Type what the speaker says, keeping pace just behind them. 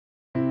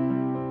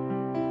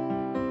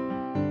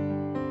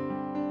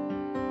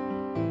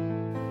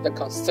The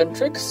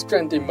concentric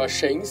stranding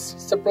machines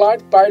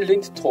supplied by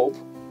LINT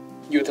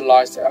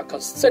utilize a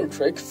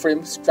concentric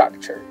frame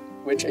structure,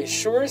 which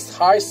ensures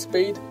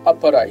high-speed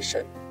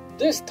operation.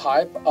 This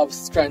type of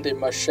stranding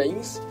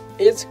machines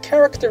is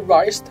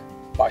characterized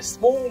by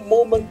small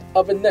moment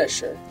of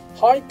inertia,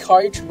 high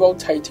cage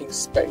rotating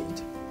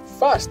speed,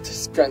 fast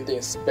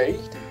stranding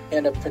speed,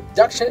 and a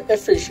production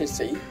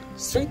efficiency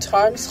 3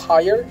 times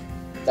higher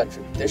than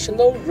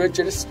traditional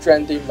rigid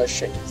stranding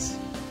machines.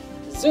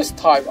 This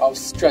type of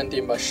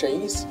stranding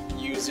machines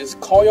uses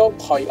coil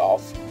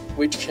pay-off,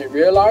 which can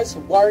realize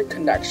wire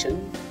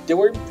connection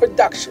during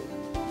production,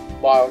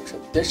 while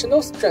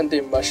traditional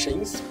stranding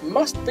machines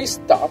must be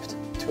stopped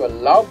to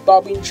allow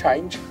bobbin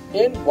change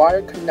and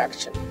wire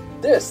connection.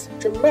 This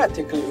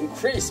dramatically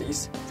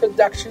increases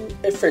production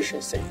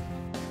efficiency.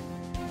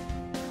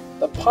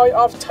 The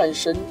pay-off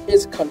tension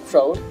is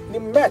controlled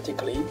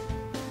pneumatically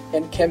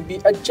and can be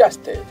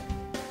adjusted.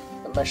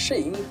 The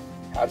machine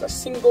has a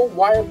single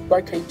wire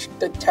breakage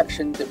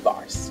detection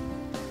device.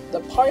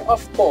 The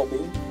pay-off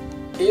bobbin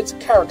is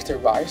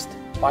characterized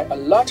by a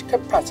large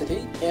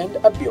capacity and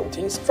a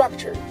built-in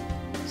structure.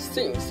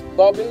 Since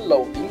bobbin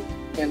loading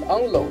and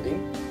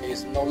unloading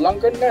is no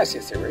longer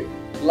necessary,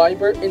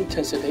 labor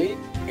intensity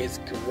is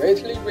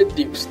greatly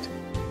reduced.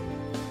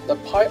 The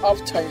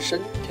pay-off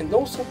tension can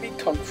also be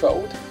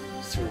controlled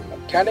through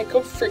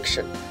mechanical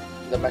friction.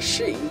 The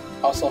machine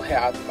also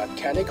has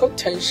mechanical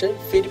tension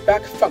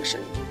feedback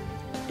function,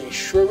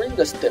 ensuring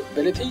the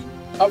stability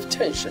of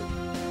tension.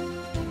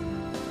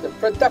 The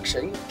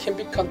production can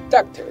be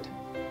conducted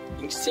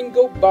in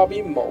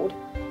single-bobbin mode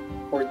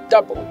or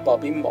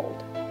double-bobbin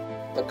mode.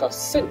 The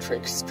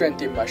concentric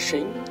stranding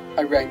machine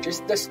arranges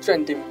the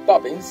stranding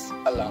bobbins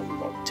along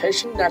the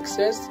rotation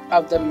axis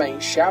of the main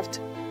shaft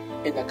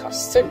in a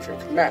concentric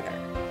manner.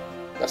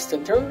 The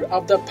center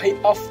of the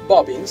pay-off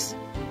bobbins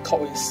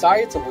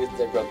coincides with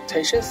the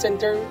rotation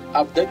center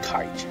of the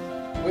cage,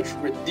 which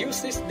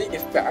reduces the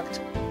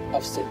effect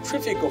of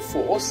centrifugal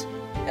force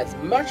as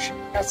much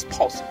as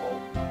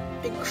possible,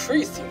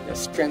 increasing the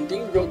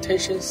stranding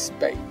rotation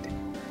speed.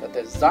 The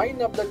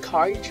design of the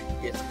cage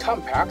is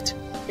compact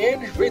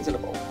and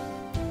reasonable,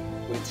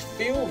 with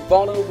few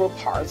vulnerable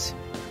parts,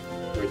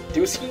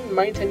 reducing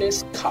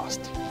maintenance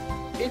cost.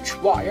 Each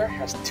wire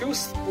has 2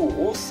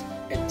 spools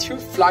and 2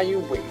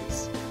 flying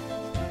wings,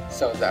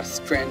 so that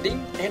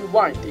stranding and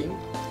winding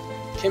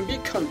can be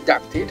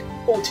conducted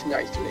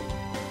alternately.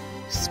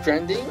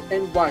 Stranding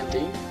and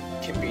winding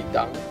can be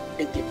done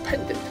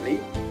independently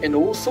and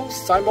also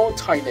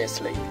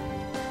simultaneously.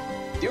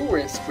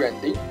 During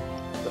stranding,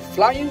 the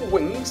flying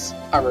wings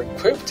are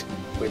equipped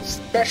with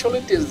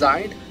specially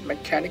designed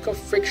mechanical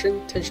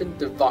friction tension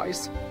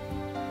device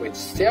with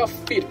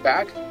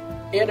self-feedback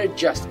and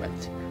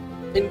adjustment.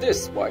 In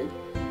this way,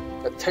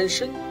 the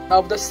tension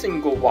of the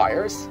single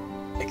wires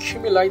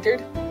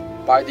accumulated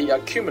by the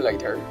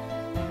accumulator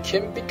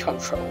can be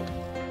controlled.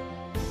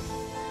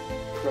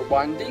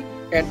 Rewinding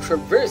and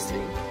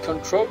traversing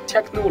control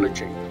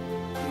technology,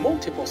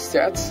 multiple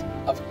sets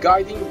of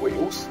guiding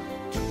wheels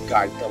to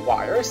guide the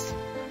wires,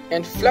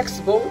 and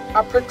flexible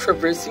upper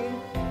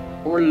traversing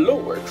or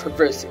lower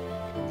traversing.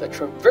 The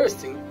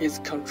traversing is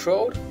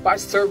controlled by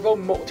servo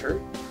motor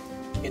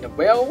in a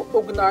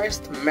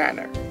well-organized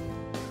manner.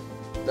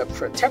 The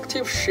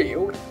protective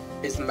shield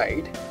is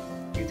made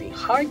using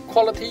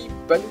high-quality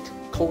bent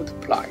cold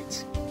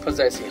plates,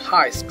 possessing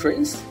high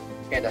strength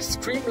and a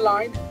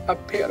streamlined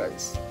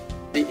appearance.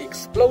 The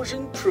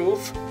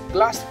explosion-proof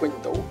glass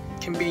window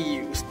can be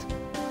used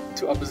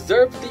to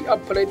observe the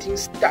operating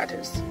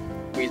status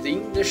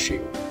within the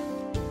shield.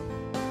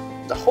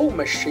 The whole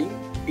machine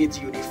is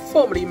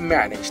uniformly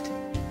managed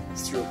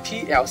through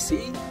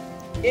PLC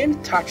and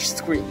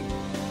touchscreen.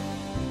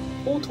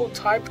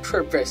 Auto-type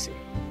traversing.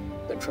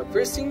 The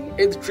traversing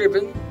is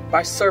driven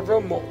by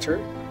servo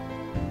motor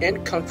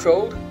and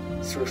controlled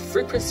through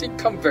frequency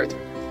converter.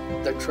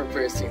 The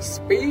traversing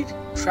speed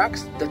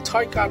tracks the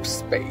take-up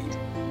speed,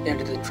 and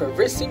the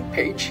traversing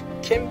pitch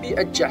can be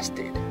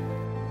adjusted.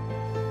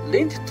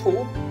 LINT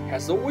tool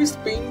has always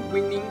been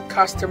winning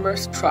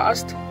customers'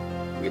 trust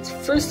with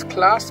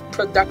first-class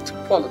product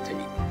quality.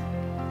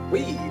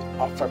 We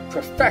offer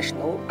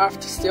professional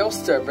after-sales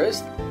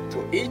service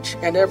to each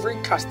and every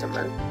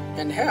customer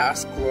and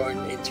has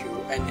grown into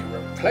an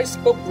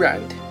irreplaceable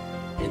brand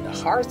in the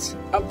hearts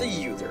of the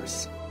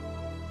users.